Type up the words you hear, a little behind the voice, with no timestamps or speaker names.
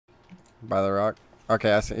By the rock.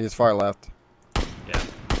 Okay, I see. He's far left. Yeah.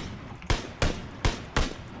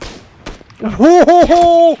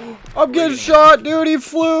 Whoa! I'm getting shot, dude. He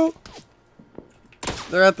flew.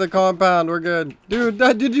 They're at the compound. We're good. Dude,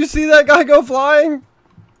 did you see that guy go flying?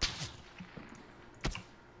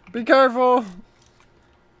 Be careful.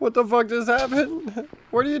 What the fuck just happened?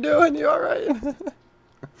 What are you doing? You alright?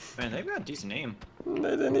 Man, they've got a decent aim. They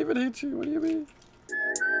didn't even hit you. What do you mean?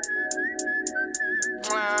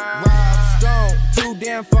 Rob Stone, 2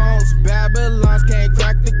 damn phones, Babylons can't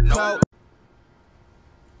crack the code.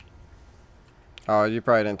 Oh, you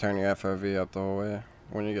probably didn't turn your FOV up the whole way.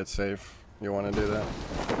 When you get safe, you want to do that?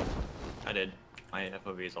 I did. My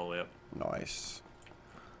FOV is all the way up. Nice.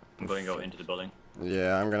 I'm going to go into the building.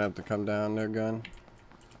 Yeah, I'm gonna have to come down their gun.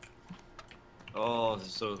 Oh, this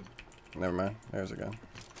is so Never mind. There's a gun.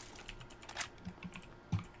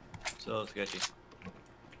 sketchy.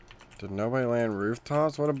 Did nobody land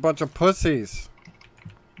rooftops? What a bunch of pussies.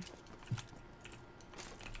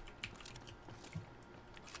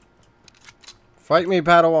 Fight me,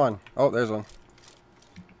 Padawan. Oh, there's one.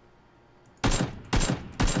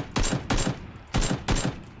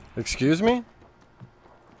 Excuse me?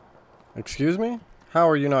 Excuse me? How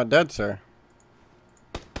are you not dead, sir?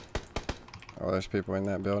 Oh, there's people in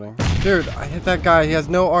that building. Dude, I hit that guy. He has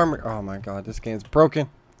no armor. Oh my god, this game's broken.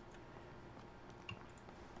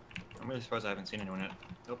 I'm really surprised I haven't seen anyone yet.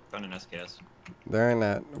 Oh, found an SKS. They're in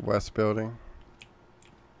that west building.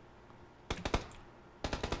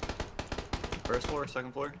 First floor,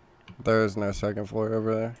 second floor? There is no second floor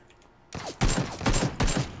over there.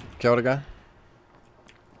 Killed a guy.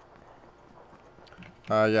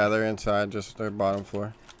 Yeah, they're inside, just their bottom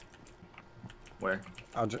floor. Where?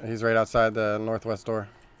 He's right outside the northwest door.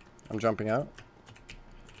 I'm jumping out.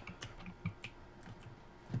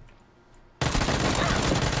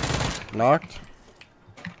 Knocked.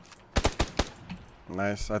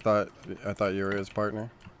 Nice. I thought you were his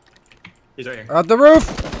partner. He's right here. Out the roof.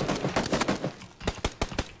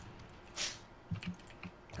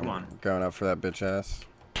 Come on. Going up for that bitch ass.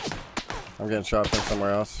 I'm getting shot from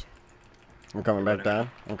somewhere else. I'm coming back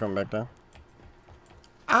down. I'm coming back down.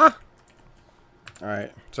 Ah!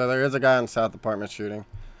 Alright. So there is a guy in South Apartment shooting.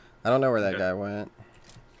 I don't know where that guy went.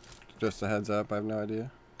 Just a heads up. I have no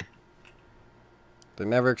idea. They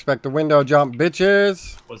never expect a window jump,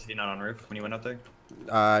 bitches! Was he not on roof when you went up there?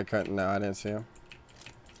 I couldn't. No, I didn't see him.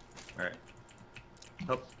 Alright.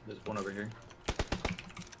 Oh, there's one over here.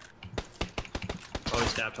 Oh,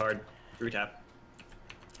 he's tapped hard. 3 tap.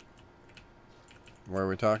 Where are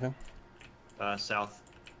we talking? South.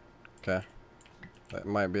 Okay. That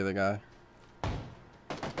might be the guy.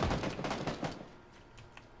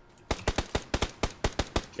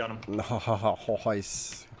 Got him.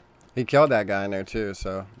 Nice. He killed that guy in there too,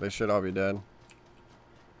 so they should all be dead.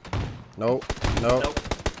 Nope. Nope. Nope.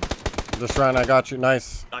 Just trying. I got you.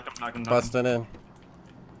 Nice. Knock him, knock him, knock him. Busting in.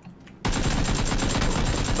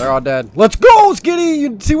 They're all dead. Let's go, Skitty!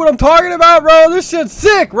 You see what I'm talking about, bro? This shit's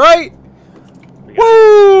sick, right? We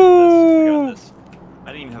Woo! got this.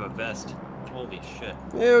 I didn't even have a vest. Holy shit.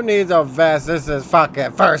 Who needs a vest? This is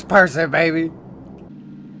fucking first person, baby.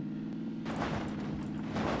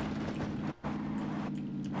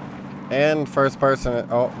 And first person.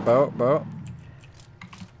 Oh, boat.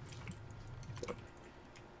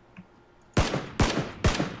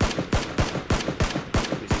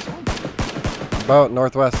 Boat,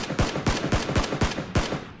 northwest.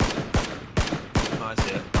 Oh, I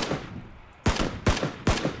see it.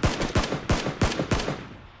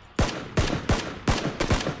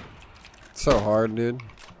 So hard, dude.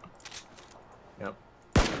 Yep.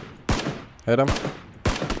 Hit him.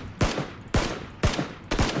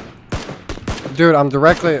 Dude, I'm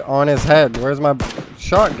directly on his head. Where's my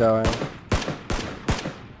shot going?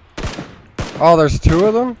 Oh, there's 2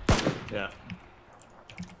 of them? Yeah.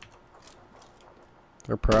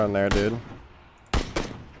 They're prone there, dude.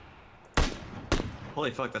 Holy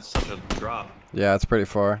fuck, that's such a drop. Yeah, it's pretty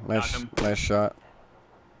far. Nice shot.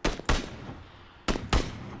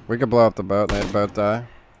 We could blow up the boat and they'd both die.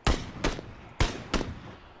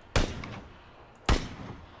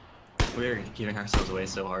 We're giving ourselves away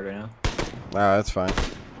so hard right now. Ah, that's fine.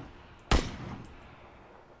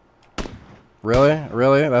 Really?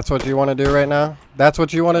 Really? That's what you want to do right now? That's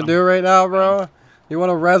what you want to do right now, bro? You want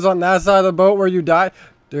to res on that side of the boat where you die?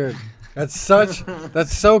 Dude, that's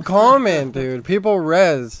so common, dude. People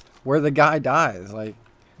res where the guy dies. Like,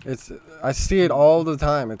 I see it all the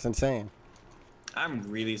time. It's insane. I'm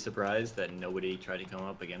really surprised that nobody tried to come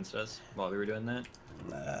up against us while we were doing that.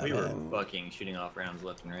 Nah, We were man. fucking shooting off rounds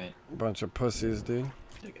left and right. Bunch of pussies, dude.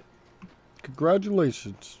 Take it.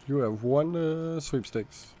 Congratulations. You have won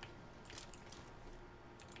sweepstakes.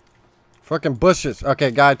 Fucking bushes. Okay,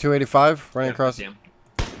 guy 285 running across. I see him.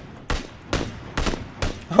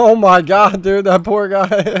 Oh my god, dude, that poor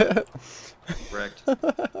guy. Wrecked.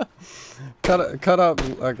 cut up.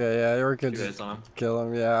 Okay, yeah, we could 2 just hits on him. kill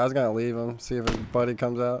him. Yeah, I was gonna leave him, see if his buddy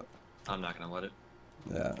comes out. I'm not gonna let it.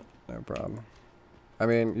 Yeah, no problem. I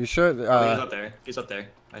mean, you should. He's up there. He's up there.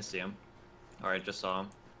 I see him. Alright, just saw him.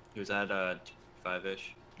 He was at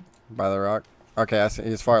 5-ish. By the rock. Okay, I see.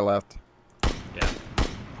 He's far left. Yeah.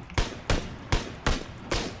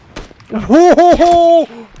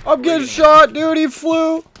 Whoa! I'm getting shot, dude. He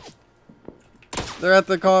flew. They're at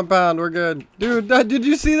the compound. We're good, dude. Did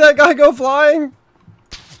you see that guy go flying?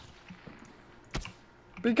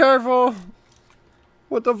 Be careful.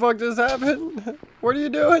 What the fuck just happened? What are you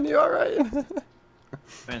doing? You alright?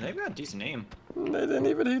 Man, they've got a decent aim. They didn't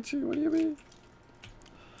even hit you. What do you mean?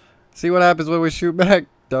 See what happens when we shoot back,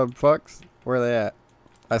 dumb fucks. Where are they at?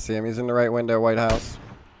 I see him. He's in the right window, White House.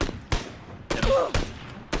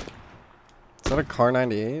 Is that a car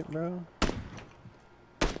 98, bro?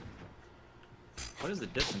 What is the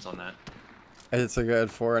distance on that? It's a good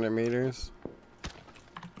 400 meters.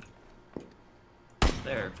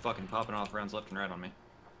 They're fucking popping off rounds left and right on me.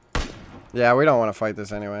 Yeah, we don't want to fight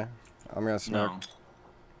this anyway. I'm gonna smoke. No.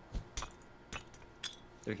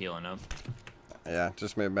 They're healing up. Yeah,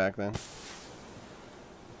 just move back then.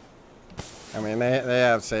 I mean, they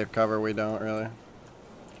have safe cover. We don't really.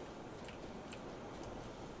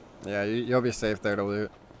 Yeah, you'll be safe there to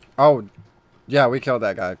loot. Oh, yeah, we killed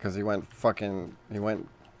that guy because he went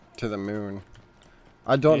to the moon.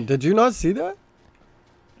 Did you not see that?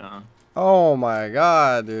 Oh my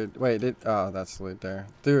god, dude. Wait, oh, that's loot there.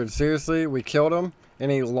 Dude, seriously, we killed him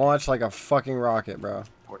and he launched like a fucking rocket, bro.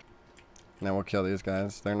 Now we'll kill these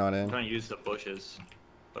guys. They're not in. I'm trying to use the bushes,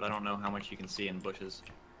 but I don't know how much you can see in bushes.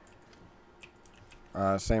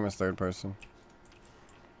 Same as third person.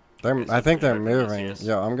 I think they're moving.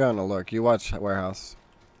 Yo, I'm going to look. You watch warehouse.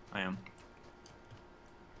 I am.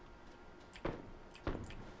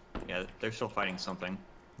 Yeah, they're still fighting something.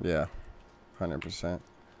 Yeah, 100%.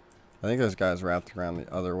 I think those guys wrapped around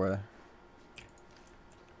the other way.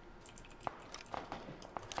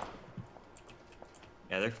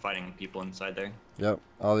 Yeah, they're fighting people inside there. Yep,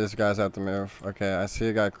 all these guys have to move. Okay, I see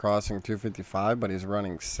a guy crossing 255, but he's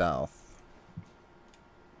running south.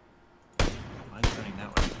 Why is he running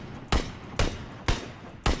that way?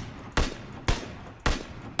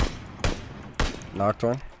 Knocked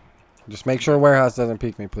one. Just make sure warehouse doesn't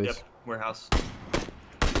peek me, please. Yep, warehouse.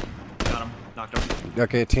 Got him. Knocked him.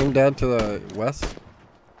 Okay, team dead to the west.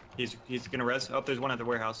 He's gonna res. Oh, there's one at the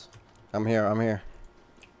warehouse. I'm here, I'm here.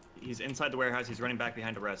 He's inside the warehouse. He's running back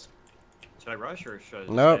behind a res. Should I rush or should I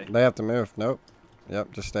just Nope, stay? they have to move. Nope.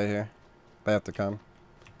 Yep, just stay here. They have to come.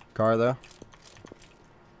 Car though.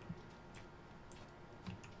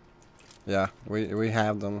 Yeah, we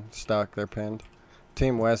have them stuck. They're pinned.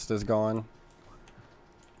 Team West is gone.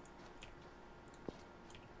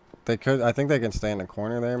 They could. I think they can stay in the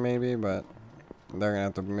corner there maybe, but they're gonna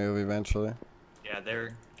have to move eventually. Yeah,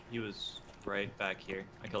 he was right back here.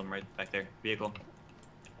 I killed him right back there. Vehicle.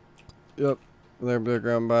 Yep, they're big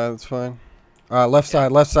around by. That's fine. Left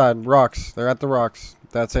side, rocks. They're at the rocks.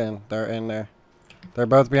 That's in. They're in there. They're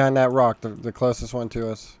both behind that rock, the closest one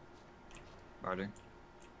to us. Roger.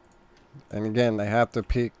 And again, they have to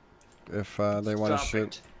peek if they want to Stop shoot.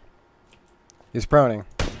 it. He's proning.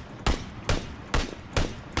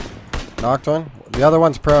 Knocked one. The other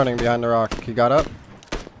one's proning behind the rock. He got up.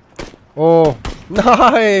 Oh,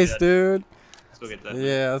 nice, dude. Let's go get that.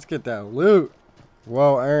 Yeah, let's get that loot.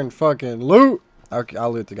 Well earned fucking loot. Okay,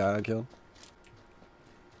 I'll loot the guy I killed.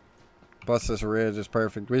 Plus this ridge is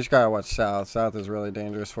perfect. We just gotta watch south. South is really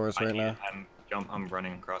dangerous for us right now. I'm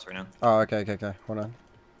running across right now. Oh, okay. Hold on.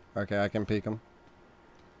 Okay, I can peek him.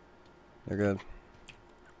 You're good.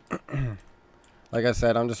 Like I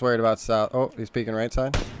said, I'm just worried about south. Oh, he's peeking right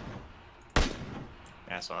side.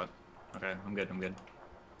 Yeah, I saw it. Okay, I'm good.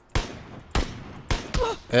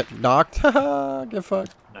 It knocked. Get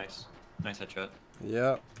fucked. Nice headshot.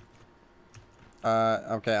 Yep.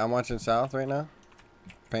 Okay, I'm watching south right now.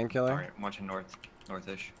 Painkiller. Alright, I'm watching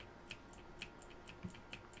north-ish.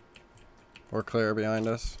 We're clear behind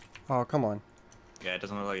us. Oh, come on. Yeah, it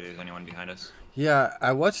doesn't look like there's anyone behind us. Yeah,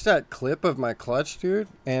 I watched that clip of my clutch, dude,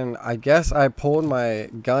 and I guess I pulled my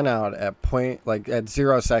gun out at at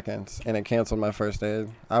 0 seconds, and it canceled my first aid.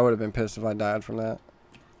 I would have been pissed if I died from that.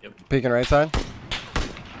 Yep. Peeking right side.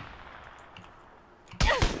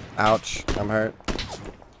 Ouch, I'm hurt.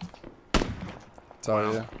 It's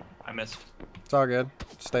all you. I missed. It's all good.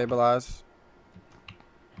 Stabilize.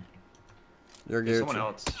 You're There's good. someone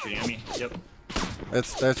else shooting at me. Yep.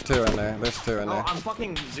 There's two in there. There's two in there. Oh, I'm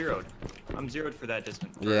fucking zeroed. I'm zeroed for that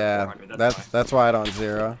distance. For Yeah, 400, that's why I don't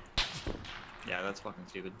zero. Yeah, that's fucking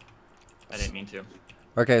stupid. I didn't mean to.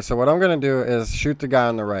 Okay, so what I'm gonna do is shoot the guy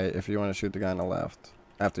on the right if you want to shoot the guy on the left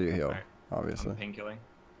after you heal, Alright. obviously. I'm painkilling.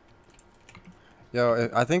 Yo,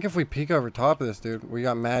 I think if we peek over top of this, dude, we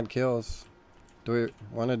got mad kills. Do we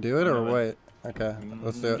want to do it or wait? Okay,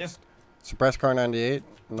 let's do it. Yeah. Suppress car 98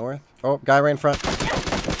 north. Oh, guy right in front.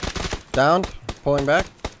 Downed. Pulling back.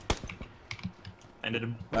 Ended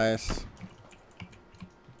him. Nice.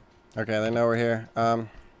 Okay, they know we're here.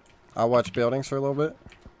 I'll watch buildings for a little bit.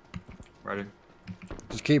 Roger.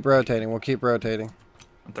 Just keep rotating. We'll keep rotating.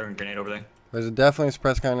 I'm throwing a grenade over there. There's definitely a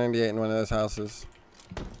suppress car 98 in one of those houses.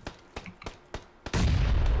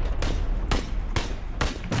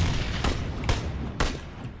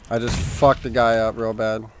 I just fucked the guy up real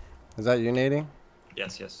bad. Is that you nading?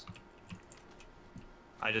 Yes, yes.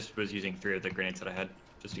 I just was using 3 of the grenades that I had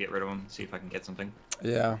just to get rid of them, see if I can get something.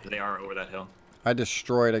 Yeah. They are over that hill. I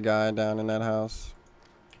destroyed a guy down in that house.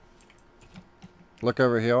 Look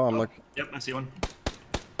over here. I'm looking. Yep, I see one.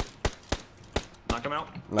 Knocked him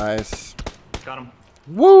out. Nice. Got him.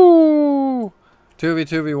 Woo!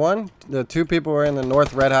 2v2v1. The 2 people were in the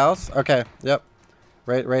north red house. Okay. Yep.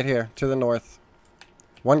 Right here. To the north.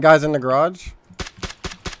 One guy's in the garage.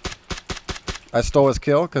 I stole his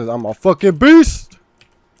kill because I'm a fucking beast.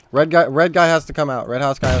 Red guy has to come out. Red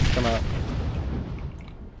house guy has to come out.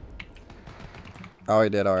 Oh, he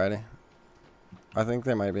did already. I think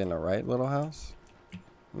they might be in the right little house.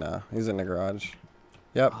 No, he's in the garage.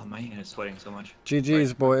 Yep. Oh, my hand is sweating so much. GG's,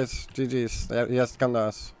 Right. boys. GG's. He has to come to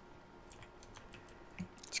us.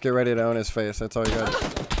 Let's get ready to own his face. That's all you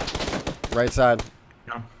got. Right side.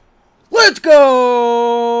 Got him. Let's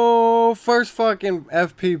go! First fucking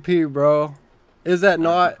FPP, bro. Is that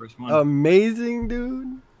not First one. amazing,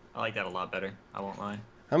 dude? I like that a lot better. I won't lie.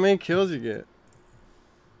 How many kills you get?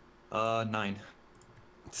 9.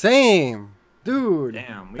 Same. Dude.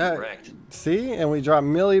 Damn, we that- wrecked. See? And we dropped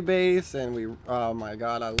milli base and we... Oh my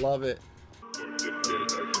god, I love it.